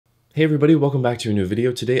Hey everybody, welcome back to a new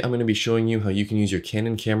video. Today I'm going to be showing you how you can use your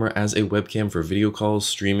Canon camera as a webcam for video calls,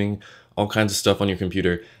 streaming, all kinds of stuff on your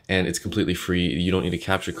computer, and it's completely free. You don't need a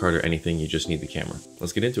capture card or anything, you just need the camera.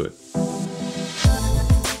 Let's get into it.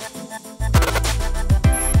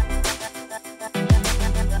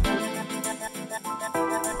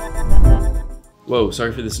 Whoa,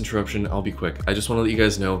 sorry for this interruption, I'll be quick. I just want to let you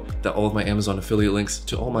guys know that all of my Amazon affiliate links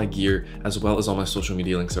to all my gear, as well as all my social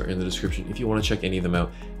media links are in the description if you want to check any of them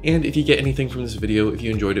out. And if you get anything from this video, if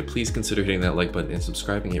you enjoyed it, please consider hitting that like button and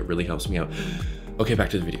subscribing, it really helps me out. Okay, back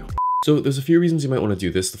to the video. So there's a few reasons you might want to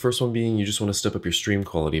do this. The first one being you just want to step up your stream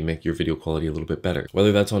quality, make your video quality a little bit better,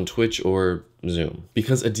 whether that's on Twitch or Zoom.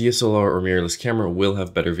 Because a DSLR or mirrorless camera will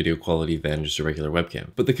have better video quality than just a regular webcam.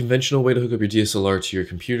 But the conventional way to hook up your DSLR to your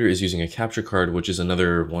computer is using a capture card, which is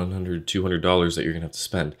another $100, $200 that you're gonna have to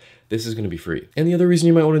spend. This is gonna be free. And the other reason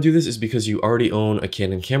you might want to do this is because you already own a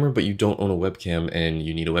Canon camera, but you don't own a webcam and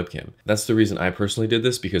you need a webcam. That's the reason I personally did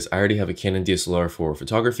this, because I already have a Canon DSLR for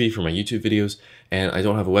photography, for my YouTube videos, and I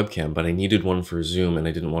don't have a webcam, but I needed one for Zoom and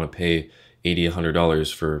I didn't want to pay $80,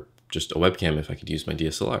 $100 for just a webcam if I could use my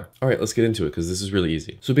DSLR. All right, let's get into it because this is really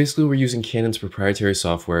easy. So basically we're using Canon's proprietary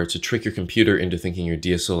software to trick your computer into thinking your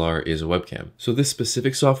DSLR is a webcam. So this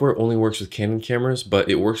specific software only works with Canon cameras, but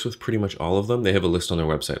it works with pretty much all of them. They have a list on their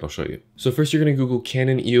website, I'll show you. So first you're gonna Google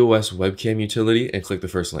Canon EOS Webcam Utility and click the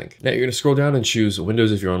first link. Now you're gonna scroll down and choose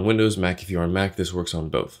Windows if you're on Windows, Mac if you're on Mac. This works on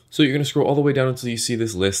both. So you're gonna scroll all the way down until you see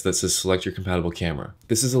this list that says select your compatible camera.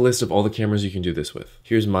 This is a list of all the cameras you can do this with.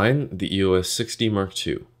 Here's mine, the EOS 6D Mark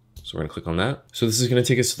II. So we're gonna click on that. So this is gonna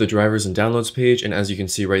take us to the drivers and downloads page, and as you can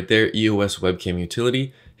see right there, EOS Webcam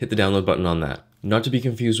Utility, hit the download button on that. Not to be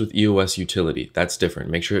confused with EOS Utility, that's different.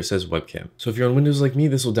 Make sure it says webcam. So if you're on Windows like me,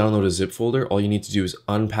 this will download a zip folder. All you need to do is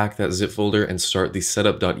unpack that zip folder and start the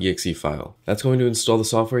setup.exe file. That's going to install the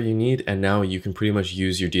software you need, and now you can pretty much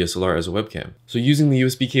use your DSLR as a webcam. So using the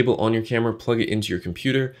USB cable on your camera, plug it into your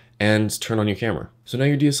computer and turn on your camera. So now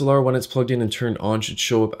your DSLR, when it's plugged in and turned on, should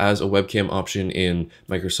show up as a webcam option in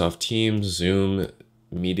Microsoft Teams, Zoom,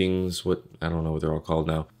 meetings, I don't know what they're all called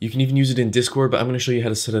now. You can even use it in Discord, but I'm going to show you how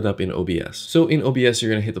to set it up in OBS. So in OBS,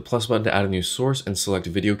 you're going to hit the plus button to add a new source and select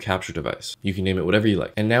video capture device. You can name it whatever you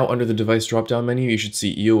like. And now under the device drop-down menu, you should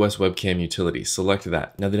see EOS Webcam Utility. Select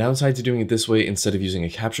that. Now the downside to doing it this way instead of using a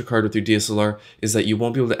capture card with your DSLR is that you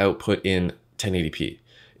won't be able to output in 1080p.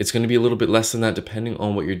 It's going to be a little bit less than that depending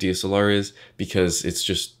on what your DSLR is, because it's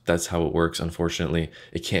just, that's how it works, unfortunately.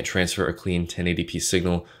 It can't transfer a clean 1080p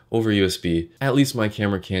signal over USB. At least my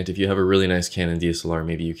camera can't. If you have a really nice Canon DSLR,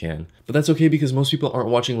 maybe you can. But that's okay because most people aren't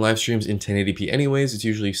watching live streams in 1080p anyways. It's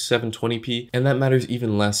usually 720p, and that matters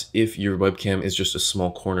even less if your webcam is just a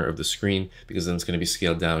small corner of the screen, because then it's going to be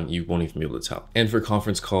scaled down. You won't even be able to tell. And for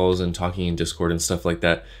conference calls and talking in Discord and stuff like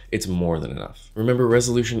that, it's more than enough. Remember,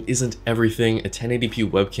 resolution isn't everything. A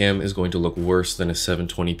 1080p webcam is going to look worse than a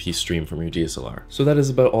 720p stream from your DSLR. So that is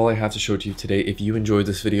about all I have to show to you today. If you enjoyed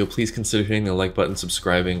this video, please consider hitting the like button,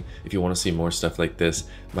 subscribing if you want to see more stuff like this.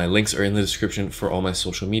 My links are in the description for all my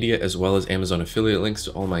social media, as well as Amazon affiliate links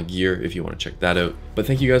to all my gear if you want to check that out. But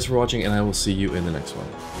thank you guys for watching, and I will see you in the next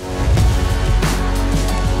one.